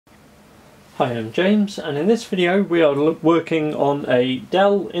Hi, I'm James, and in this video we are working on a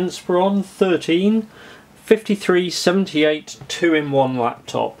Dell Inspiron 13 5378 2-in-1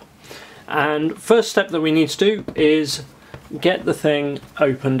 laptop. And first step that we need to do is get the thing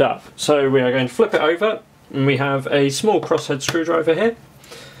opened up. So we are going to flip it over, and we have a small crosshead screwdriver here.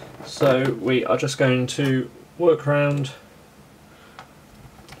 So we are just going to work around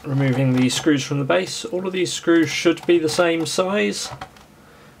removing the screws from the base. All of these screws should be the same size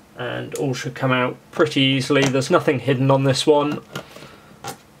and all should come out pretty easily. There's nothing hidden on this one,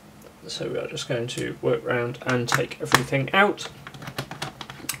 so we are just going to work around and take everything out.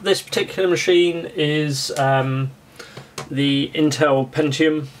 This particular machine is the Intel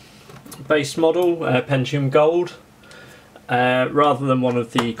Pentium based model, Pentium Gold, rather than one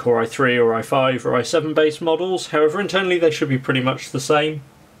of the Core i3 or i5 or i7 based models. However, internally they should be pretty much the same.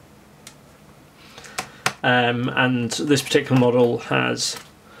 And this particular model has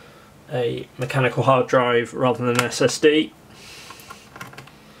a mechanical hard drive rather than an SSD.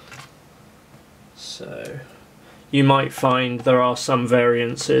 So you might find there are some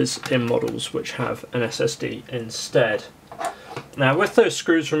variances in models which have an SSD instead. Now, with those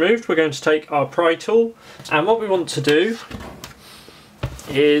screws removed, we're going to take our pry tool, and what we want to do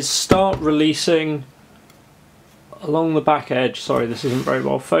is start releasing along the back edge. Sorry, this isn't very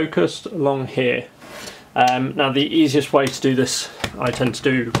well focused, along here. Now, the easiest way to do this I tend to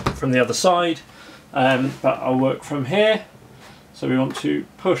do from the other side, but I'll work from here. So we want to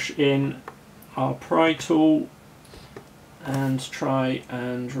push in our pry tool and try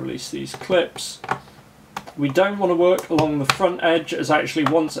and release these clips. We don't want to work along the front edge, as actually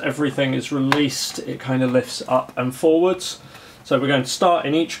once everything is released it kind of lifts up and forwards. So we're going to start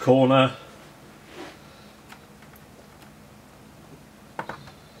in each corner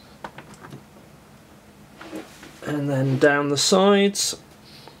and then down the sides.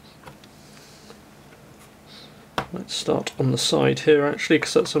 Let's start on the side here actually,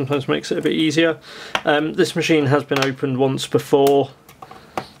 because that sometimes makes it a bit easier. This machine has been opened once before,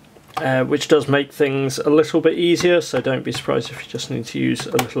 which does make things a little bit easier, so don't be surprised if you just need to use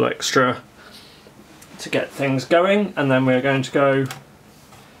a little extra to get things going. And then we're going to go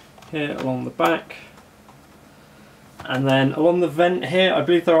here along the back, and then along the vent here. I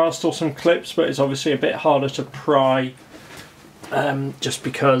believe there are still some clips, but it's obviously a bit harder to pry, just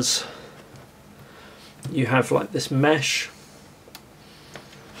because you have like this mesh,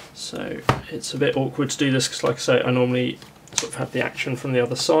 so it's a bit awkward to do this, because like I say, I normally sort of have the action from the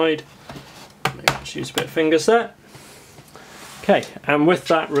other side. Maybe just use a bit of fingers there. Okay, and with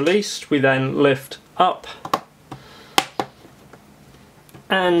that released, we then lift up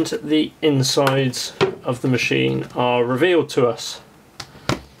and the insides of the machine are revealed to us.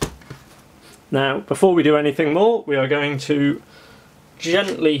 Now, before we do anything more, we are going to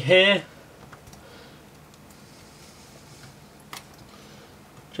gently here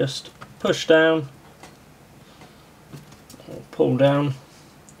just push down or pull down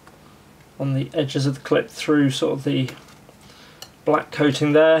on the edges of the clip through sort of the black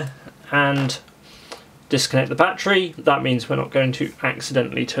coating there and disconnect the battery. That means we're not going to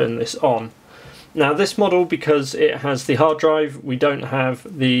accidentally turn this on. Now, this model, because it has the hard drive, we don't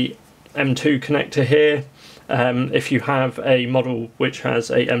have the M2 connector here. If you have a model which has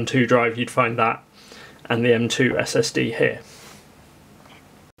a M2 drive, you'd find that and the M2 SSD here.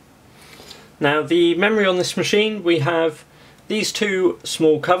 Now, the memory on this machine, we have these two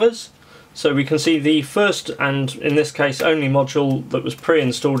small covers. So we can see the first, and in this case only, module that was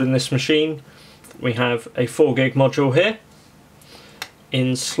pre-installed in this machine. We have a 4 gig module here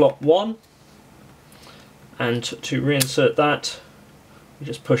in slot 1, and to reinsert that we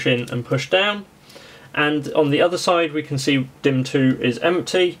just push in and push down, and on the other side we can see DIMM 2 is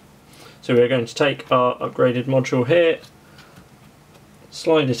empty. So we're going to take our upgraded module here,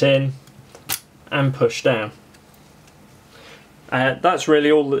 slide it in and push down. That's really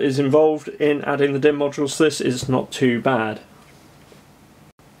all that is involved in adding the DIMM modules. This is not too bad.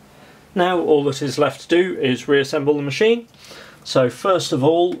 Now all that is left to do is reassemble the machine. So first of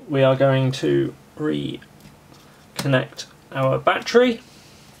all, we are going to reconnect our battery.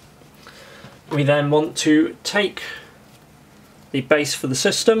 We then want to take the base for the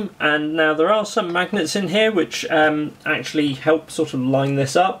system, and now there are some magnets in here which actually help sort of line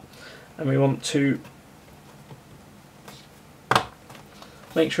this up, and we want to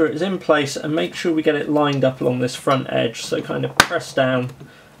make sure it is in place and make sure we get it lined up along this front edge. So kind of press down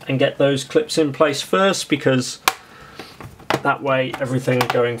and get those clips in place first, because that way everything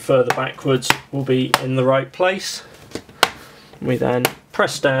going further backwards will be in the right place. We then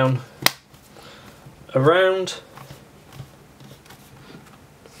press down around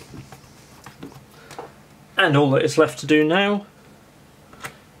And all that is left to do now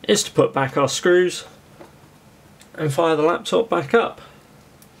is to put back our screws and fire the laptop back up.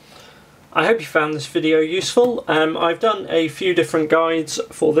 I hope you found this video useful. I've done a few different guides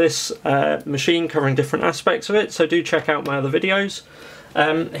for this machine covering different aspects of it, so do check out my other videos.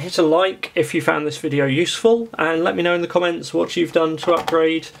 Hit a like if you found this video useful, and let me know in the comments what you've done to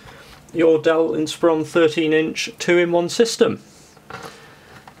upgrade your Dell Inspiron 13-inch 2-in-1 system.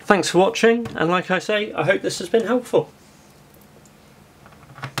 Thanks for watching, and like I say, I hope this has been helpful.